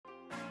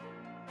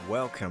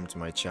Welcome to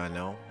my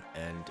channel,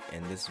 and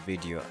in this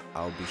video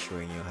I'll be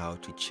showing you how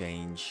to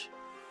change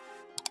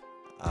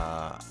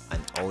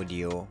an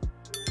audio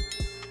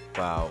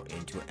file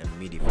into a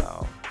MIDI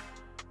file.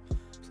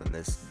 So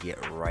let's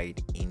get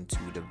right into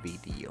the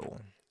video.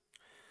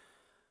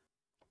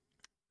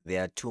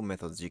 There are two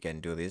methods you can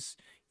do this.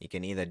 You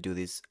can either do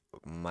this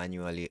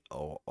manually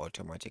or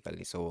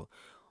automatically, so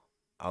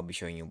I'll be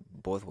showing you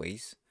both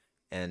ways.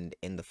 And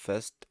in the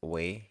first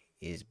way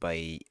is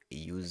by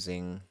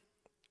using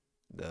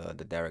the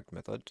direct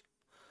method.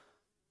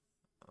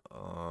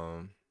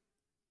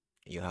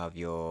 You have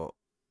your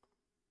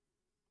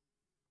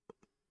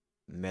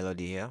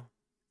melody here,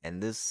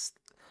 and this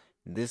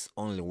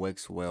only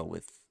works well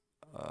with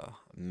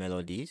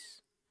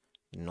melodies,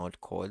 not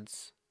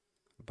chords,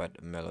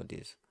 but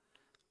melodies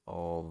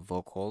or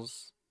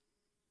vocals.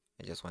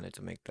 I just wanted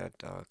to make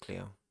that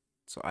clear.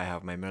 So I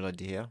have my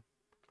melody here.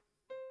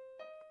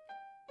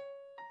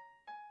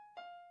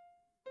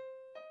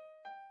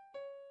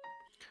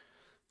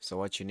 So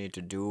what you need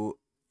to do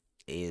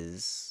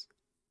is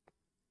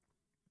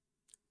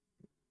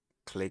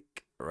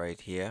click right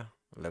here,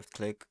 left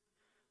click,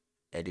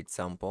 edit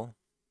sample,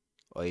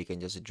 or you can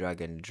just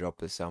drag and drop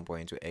the sample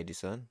into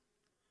Edison.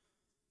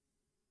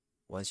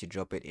 Once you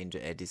drop it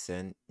into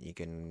Edison, you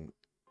can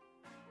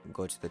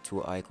go to the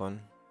tool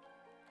icon,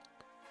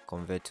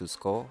 convert to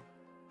score,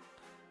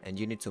 and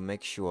you need to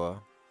make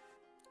sure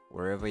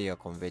wherever you're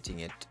converting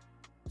it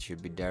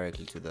should be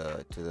directly to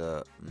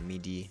the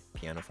MIDI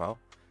piano file.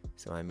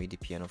 So my MIDI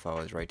piano file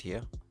is right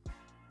here,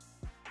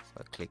 so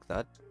I click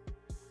that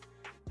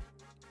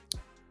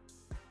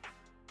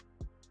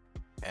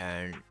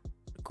and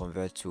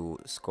convert to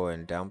score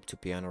and dump to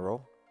piano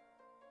roll.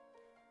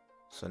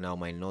 So now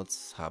my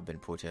notes have been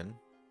put in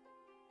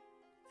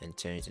and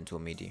changed into a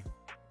MIDI,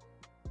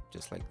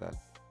 just like that.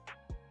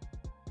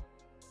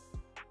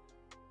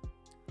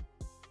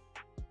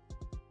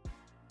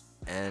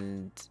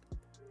 And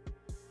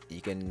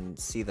you can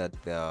see that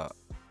there are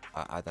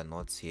other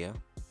notes here.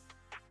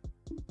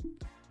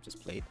 Just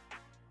play it.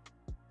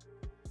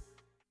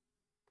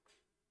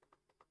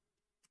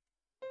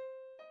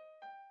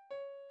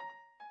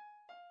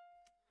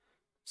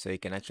 So you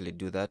can actually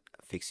do that,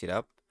 fix it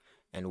up.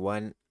 And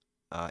one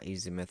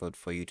easy method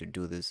for you to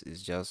do this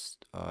is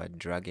just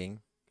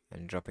dragging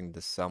and dropping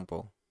the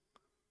sample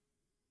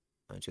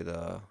onto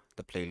the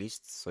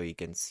playlist, so you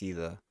can see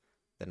the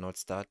note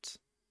start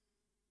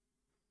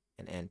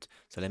and end.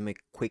 So let me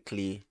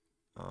quickly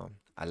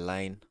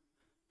align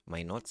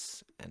my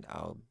notes and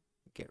I'll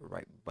get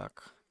right back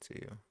to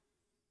you.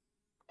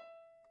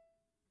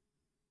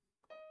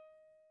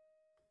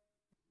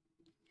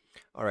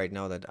 Alright,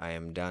 now that I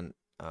am done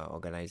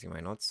organizing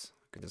my notes,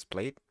 I can just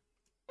play it.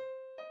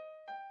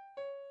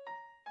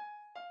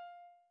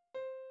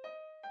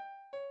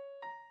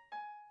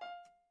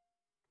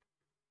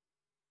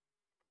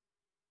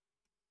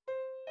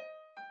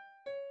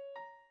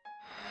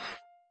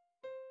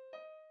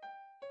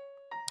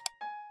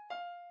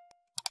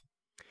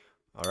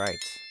 Alright,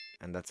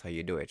 and that's how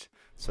you do it.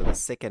 So the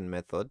second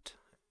method,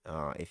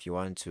 if you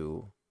want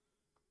to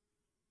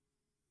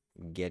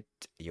get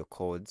your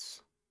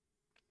chords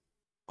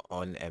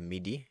on a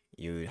MIDI,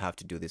 you have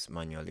to do this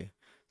manually.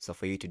 So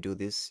for you to do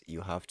this,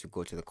 you have to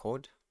go to the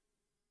chord,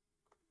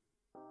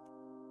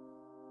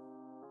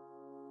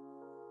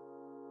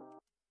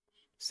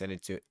 send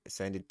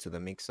it to the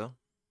mixer.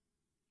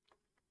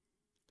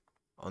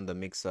 On the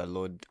mixer,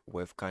 load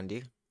Wave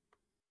Candy.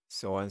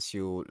 So once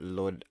you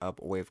load up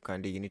Wave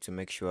Candy, you need to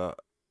make sure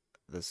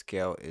the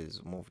scale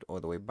is moved all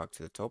the way back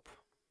to the top,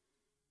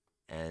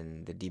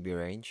 and the dB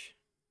range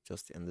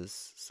just in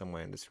this,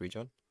 somewhere in this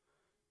region.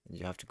 And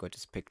you have to go to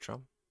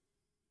Spectrum.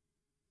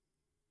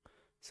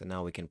 So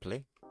now we can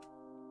play.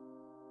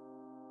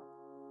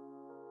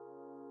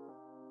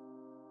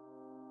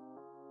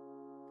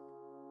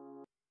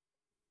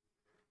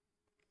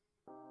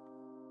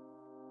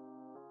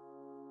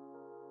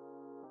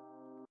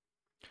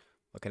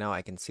 Okay, now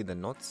I can see the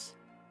notes.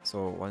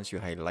 So once you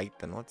highlight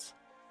the notes,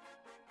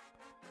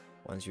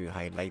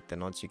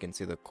 you can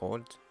see the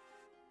chord.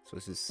 So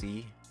this is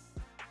C,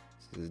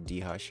 this is D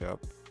harsh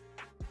sharp,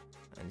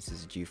 and this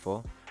is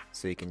G4.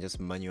 So you can just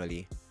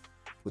manually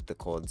put the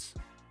chords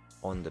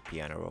on the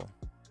piano roll.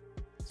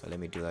 So let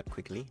me do that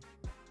quickly.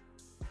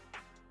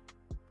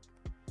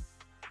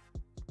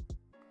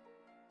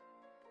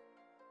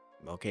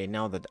 Okay,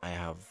 now that I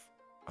have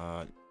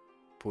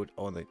put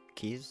all the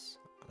keys,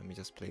 let me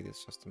just play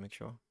this just to make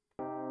sure.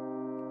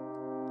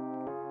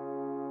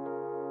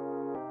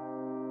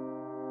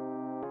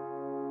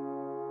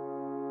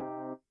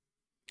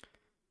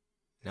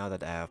 Now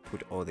that I have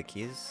put all the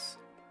keys,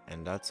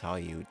 and that's how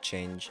you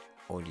change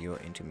audio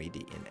into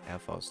MIDI in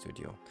FL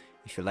Studio.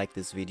 If you like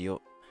this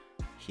video,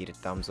 hit a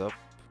thumbs up,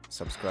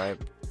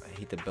 subscribe,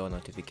 hit the bell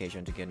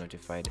notification to get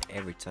notified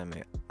every time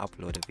I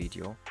upload a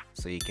video,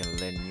 so you can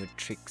learn new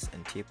tricks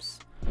and tips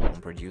on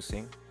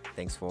producing.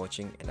 Thanks for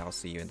watching, and I'll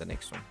see you in the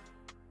next one.